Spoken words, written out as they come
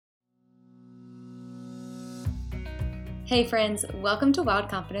Hey friends, welcome to Wild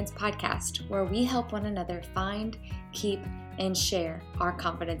Confidence Podcast, where we help one another find, keep, and share our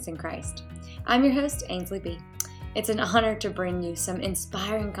confidence in Christ. I'm your host, Ainsley B. It's an honor to bring you some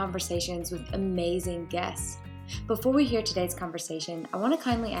inspiring conversations with amazing guests. Before we hear today's conversation, I want to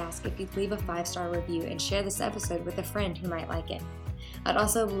kindly ask if you'd leave a 5-star review and share this episode with a friend who might like it. I'd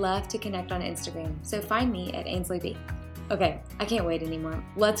also love to connect on Instagram, so find me at Ainsley B. Okay, I can't wait anymore.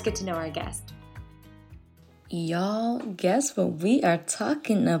 Let's get to know our guest. Y'all, guess what we are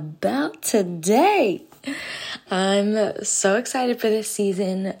talking about today? I'm so excited for this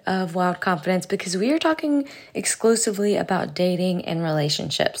season of Wild Confidence because we are talking exclusively about dating and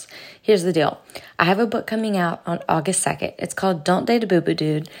relationships. Here's the deal. I have a book coming out on August 2nd. It's called Don't Date a Boo-Boo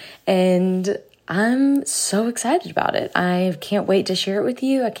Dude, and I'm so excited about it. I can't wait to share it with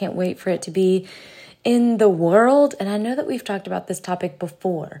you. I can't wait for it to be in the world. And I know that we've talked about this topic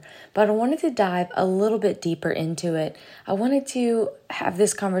before, but I wanted to dive a little bit deeper into it. I wanted to have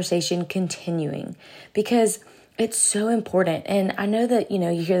this conversation continuing because it's so important. And I know that, you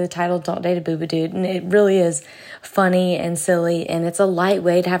hear the title, Don't Date a Boo-Boo Dude, and it really is funny and silly. And it's a light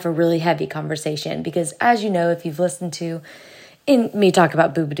way to have a really heavy conversation because, as you know, if you've listened to me talk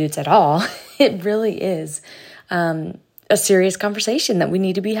about boo-boo dudes at all, it really is a serious conversation that we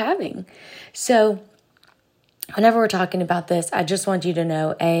need to be having. So whenever we're talking about this, I just want you to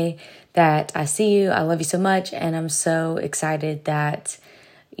know, that I see you, I love you so much, and I'm so excited that,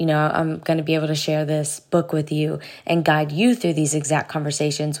 I'm going to be able to share this book with you and guide you through these exact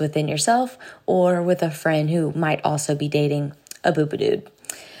conversations within yourself or with a friend who might also be dating a boo-boo dude.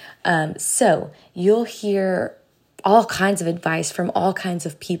 So you'll hear all kinds of advice from all kinds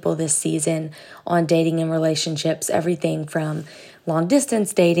of people this season on dating and relationships, everything from long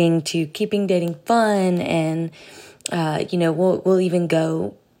distance dating to keeping dating fun. And, we'll even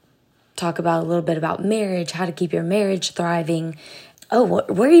go talk about a little bit about marriage, how to keep your marriage thriving. Oh,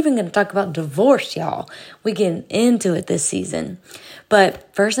 we're even going to talk about divorce, y'all. We get into it this season.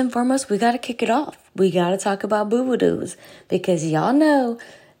 But first and foremost, we got to kick it off. We got to talk about boo-boo-doos because y'all know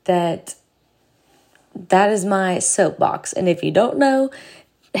that is my soapbox. And if you don't know,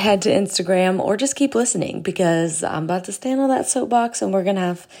 head to Instagram or just keep listening because I'm about to stand on that soapbox and we're going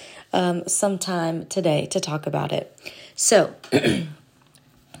to have some time today to talk about it. So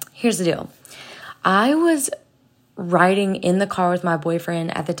here's the deal. I was riding in the car with my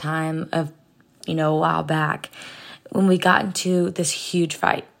boyfriend at the time of, a while back when we got into this huge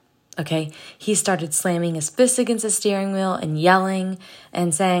fight. Okay, he started slamming his fist against the steering wheel and yelling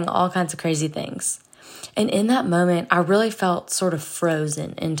and saying all kinds of crazy things. And in that moment, I really felt sort of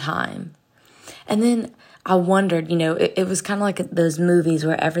frozen in time. And then I wondered, it was kind of like those movies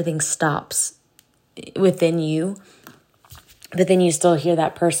where everything stops within you, but then you still hear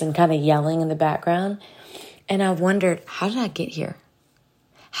that person kind of yelling in the background. And I wondered, how did I get here?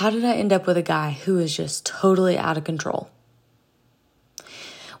 How did I end up with a guy who is just totally out of control?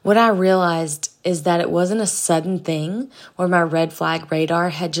 What I realized is that it wasn't a sudden thing where my red flag radar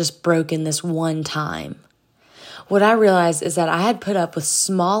had just broken this one time. What I realized is that I had put up with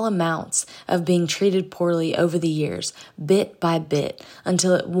small amounts of being treated poorly over the years, bit by bit,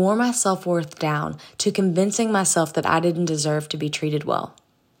 until it wore my self-worth down to convincing myself that I didn't deserve to be treated well.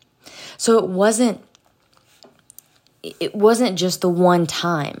 So it wasn't just the one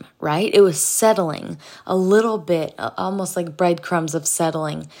time, right? It was settling a little bit, almost like breadcrumbs of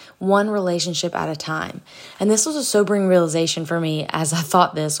settling one relationship at a time. And this was a sobering realization for me as I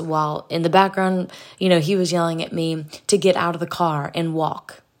thought this while in the background, he was yelling at me to get out of the car and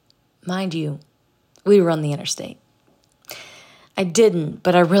walk. Mind you, we were on the interstate. I didn't,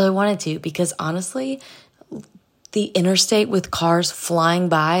 but I really wanted to because honestly, the interstate with cars flying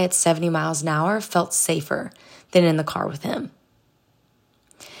by at 70 miles an hour felt safer than in the car with him.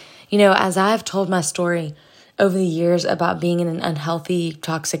 As I've told my story over the years about being in an unhealthy,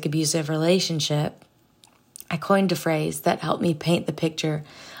 toxic, abusive relationship, I coined a phrase that helped me paint the picture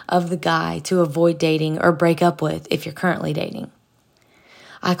of the guy to avoid dating or break up with if you're currently dating.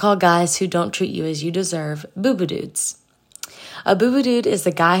 I call guys who don't treat you as you deserve boo-boo dudes. A boo-boo dude is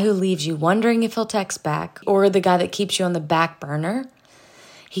the guy who leaves you wondering if he'll text back or the guy that keeps you on the back burner.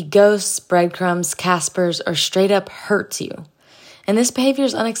 He ghosts, breadcrumbs, Caspers, or straight up hurts you. And this behavior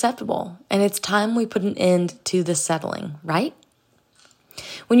is unacceptable, and it's time we put an end to the settling, right?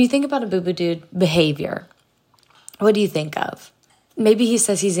 When you think about a boo-boo dude behavior, what do you think of? Maybe he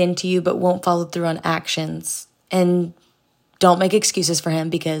says he's into you but won't follow through on actions, and don't make excuses for him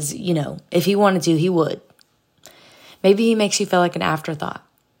because, if he wanted to, he would. Maybe he makes you feel like an afterthought.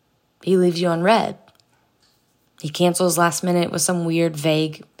 He leaves you on red. He cancels last minute with some weird,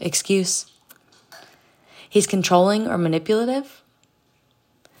 vague excuse. He's controlling or manipulative.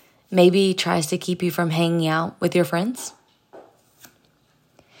 Maybe he tries to keep you from hanging out with your friends.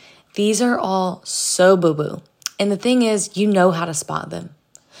 These are all so boo-boo. And the thing is, you know how to spot them.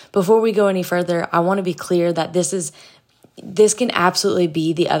 Before we go any further, I want to be clear that this can absolutely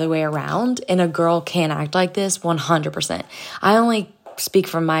be the other way around, and a girl can act like this 100%. I only speak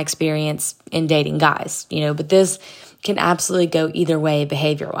from my experience in dating guys, but this can absolutely go either way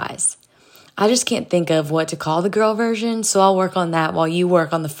behavior-wise. I just can't think of what to call the girl version, so I'll work on that while you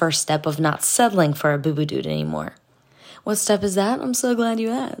work on the first step of not settling for a boo-boo dude anymore. What step is that? I'm so glad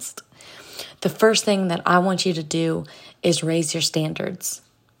you asked. The first thing that I want you to do is raise your standards.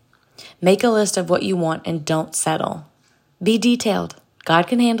 Make a list of what you want and don't settle. Be detailed. God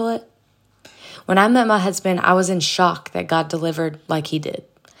can handle it. When I met my husband, I was in shock that God delivered like he did.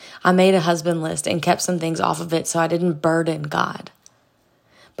 I made a husband list and kept some things off of it so I didn't burden God.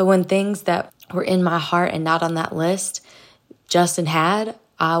 But when things that were in my heart and not on that list Justin had,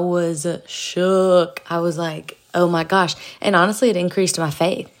 I was shook. I was like, oh my gosh. And honestly, it increased my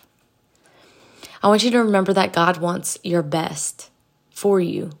faith. I want you to remember that God wants your best for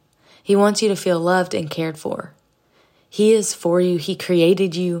you. He wants you to feel loved and cared for. He is for you. He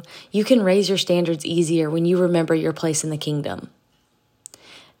created you. You can raise your standards easier when you remember your place in the kingdom.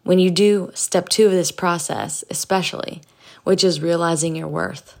 When you do step 2 of this process, especially, which is realizing your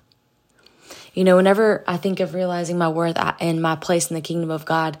worth. Whenever I think of realizing my worth and my place in the kingdom of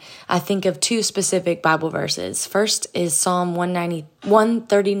God, I think of 2 specific Bible verses. First is Psalm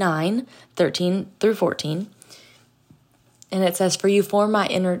 139, 13 through 14. And it says, "For you form my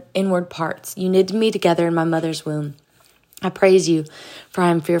inward parts. You knitted me together in my mother's womb. I praise you, for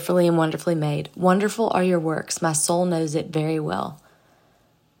I am fearfully and wonderfully made. Wonderful are your works. My soul knows it very well."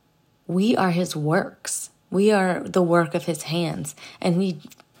 We are his works. We are the work of his hands. And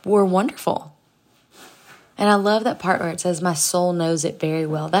we're wonderful. And I love that part where it says, my soul knows it very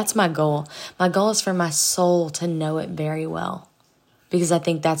well. That's my goal. My goal is for my soul to know it very well. Because I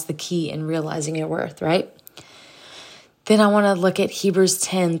think that's the key in realizing your worth, right? Then I want to look at Hebrews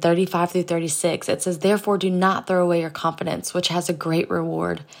 10, 35 through 36. It says, "Therefore do not throw away your confidence, which has a great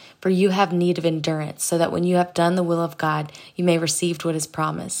reward. For you have need of endurance, so that when you have done the will of God, you may receive what is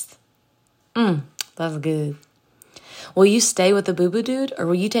promised." That's good. Will you stay with the boo-boo dude, or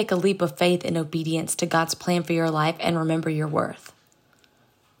will you take a leap of faith and obedience to God's plan for your life and remember your worth?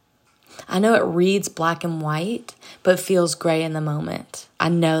 I know it reads black and white, but feels gray in the moment. I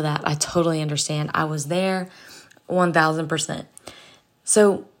know that. I totally understand. I was there 1,000%.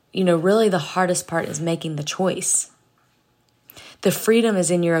 So, really the hardest part is making the choice. The freedom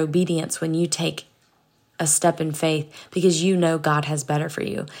is in your obedience when you take a step in faith because you know God has better for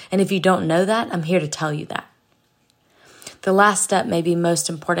you. And if you don't know that, I'm here to tell you that. The last step may be most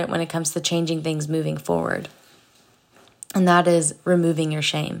important when it comes to changing things moving forward. And that is removing your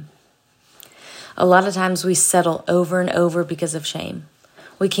shame. A lot of times we settle over and over because of shame.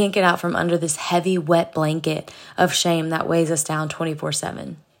 We can't get out from under this heavy, wet blanket of shame that weighs us down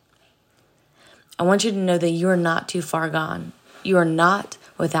 24/7. I want you to know that you are not too far gone. You are not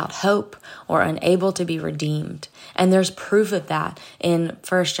without hope or unable to be redeemed. And there's proof of that in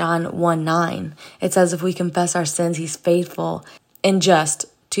 1 John 1:9. It says, if we confess our sins, he's faithful and just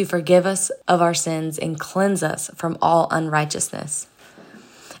to forgive us of our sins and cleanse us from all unrighteousness.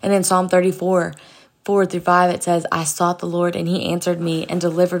 And in Psalm 34, 4 through 5, it says, "I sought the Lord and he answered me and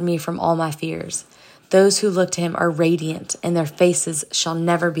delivered me from all my fears. Those who look to him are radiant and their faces shall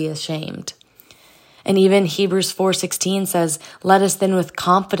never be ashamed." And even Hebrews 4:16 says, "Let us then with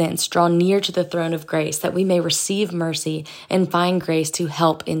confidence draw near to the throne of grace, that we may receive mercy and find grace to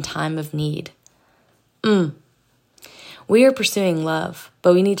help in time of need." We are pursuing love,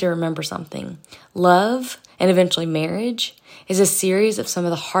 but we need to remember something. Love, and eventually marriage, is a series of some of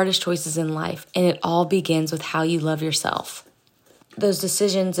the hardest choices in life, and it all begins with how you love yourself. Those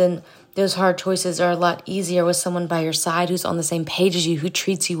decisions and those hard choices are a lot easier with someone by your side who's on the same page as you, who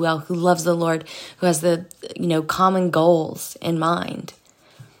treats you well, who loves the Lord, who has the, common goals in mind.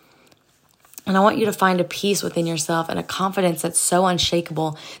 And I want you to find a peace within yourself and a confidence that's so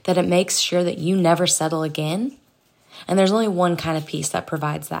unshakable that it makes sure that you never settle again. And there's only one kind of peace that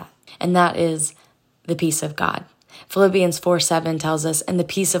provides that, and that is the peace of God. Philippians 4:7 tells us, "And the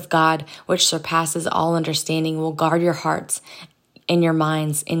peace of God, which surpasses all understanding, will guard your hearts and your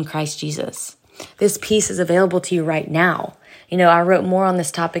minds in Christ Jesus." This peace is available to you right now. I wrote more on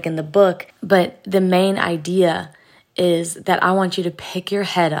this topic in the book, but the main idea is that I want you to pick your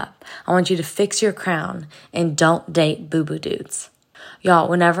head up. I want you to fix your crown and don't date boo-boo dudes. Y'all,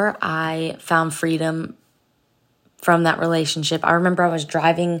 whenever I found freedom from that relationship, I remember I was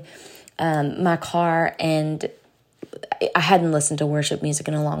driving my car, and I hadn't listened to worship music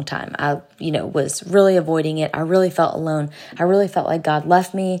in a long time. I, was really avoiding it. I really felt alone. I really felt like God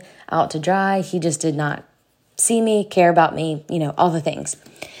left me out to dry. He just did not see me, care about me, all the things.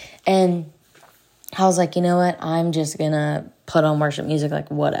 And I was like, you know what? I'm just going to put on worship music, like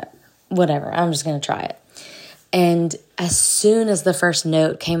whatever. I'm just going to try it. And as soon as the first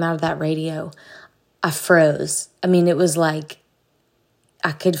note came out of that radio, I froze. I mean, it was like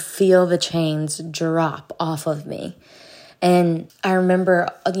I could feel the chains drop off of me. And I remember,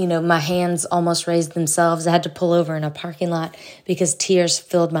 my hands almost raised themselves. I had to pull over in a parking lot because tears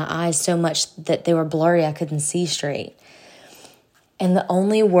filled my eyes so much that they were blurry. I couldn't see straight. And the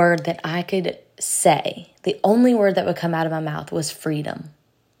only word that I could say, the only word that would come out of my mouth was freedom.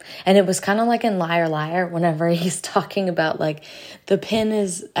 And it was kind of like in Liar Liar, whenever he's talking about like the pen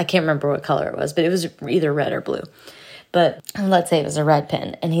is, I can't remember what color it was, but it was either red or blue. But let's say it was a red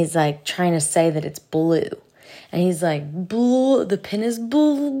pen. And he's like trying to say that it's blue. And he's like, blue, the pen is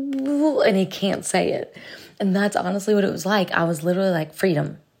blue, and he can't say it. And that's honestly what it was like. I was literally like,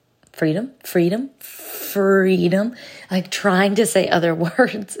 freedom, freedom, freedom, freedom, like trying to say other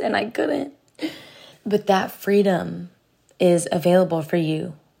words, and I couldn't. But that freedom is available for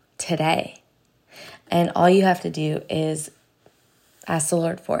you today. And all you have to do is ask the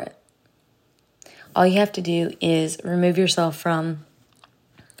Lord for it. All you have to do is remove yourself from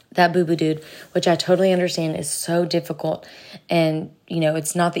that boo-boo dude, which I totally understand is so difficult. And,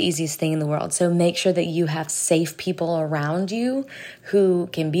 it's not the easiest thing in the world. So make sure that you have safe people around you who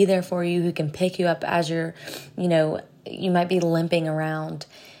can be there for you, who can pick you up as you're, you might be limping around,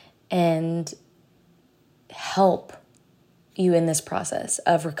 and help you in this process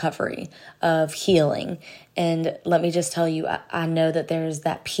of recovery, of healing. And let me just tell you, I know that there's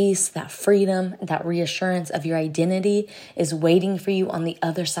that peace, that freedom, that reassurance of your identity is waiting for you on the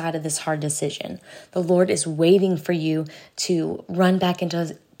other side of this hard decision. The Lord is waiting for you to run back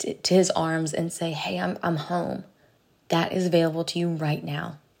into his arms and say, hey, I'm home. That is available to you right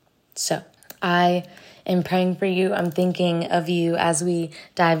now. So I am praying for you. I'm thinking of you as we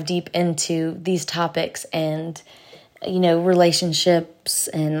dive deep into these topics and relationships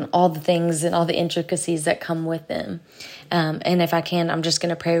and all the things and all the intricacies that come with them. And if I can, I'm just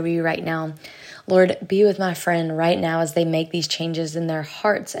going to pray over you right now. Lord, be with my friend right now as they make these changes in their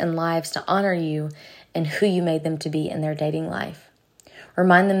hearts and lives to honor you and who you made them to be in their dating life.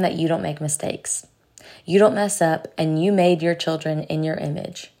 Remind them that you don't make mistakes. You don't mess up, and you made your children in your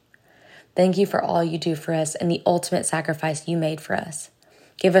image. Thank you for all you do for us and the ultimate sacrifice you made for us.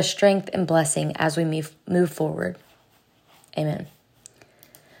 Give us strength and blessing as we move forward. Amen.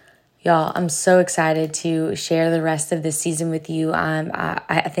 Y'all, I'm so excited to share the rest of this season with you.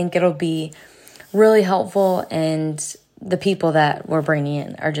 I think it'll be really helpful, and the people that we're bringing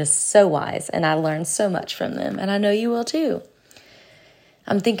in are just so wise, and I learned so much from them, and I know you will too.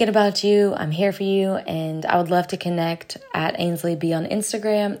 I'm thinking about you. I'm here for you, and I would love to connect at Ainsley B on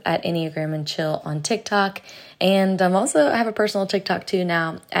Instagram, at Enneagram and Chill on TikTok, and I have a personal TikTok too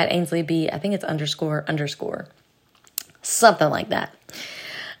now at Ainsley B. I think it's __. Something like that.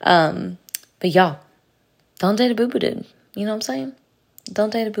 But y'all, don't date a boo-boo dude. You know what I'm saying?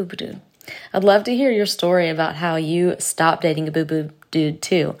 Don't date a boo-boo dude. I'd love to hear your story about how you stopped dating a boo-boo dude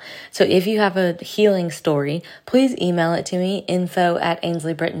too. So if you have a healing story, please email it to me,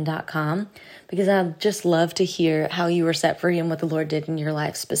 info@AinsleyBritton.com, because I'd just love to hear how you were set free and what the Lord did in your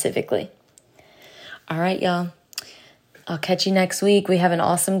life specifically. All right, y'all. I'll catch you next week. We have an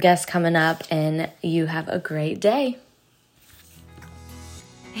awesome guest coming up, and you have a great day.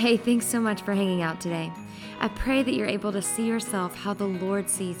 Hey, thanks so much for hanging out today. I pray that you're able to see yourself how the Lord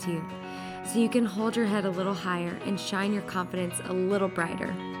sees you, so you can hold your head a little higher and shine your confidence a little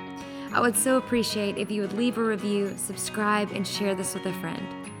brighter. I would so appreciate if you would leave a review, subscribe, and share this with a friend.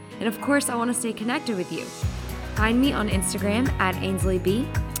 And of course, I want to stay connected with you. Find me on Instagram at AinsleyB,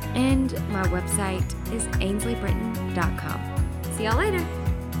 and my website is AinsleyBritton.com. See y'all later.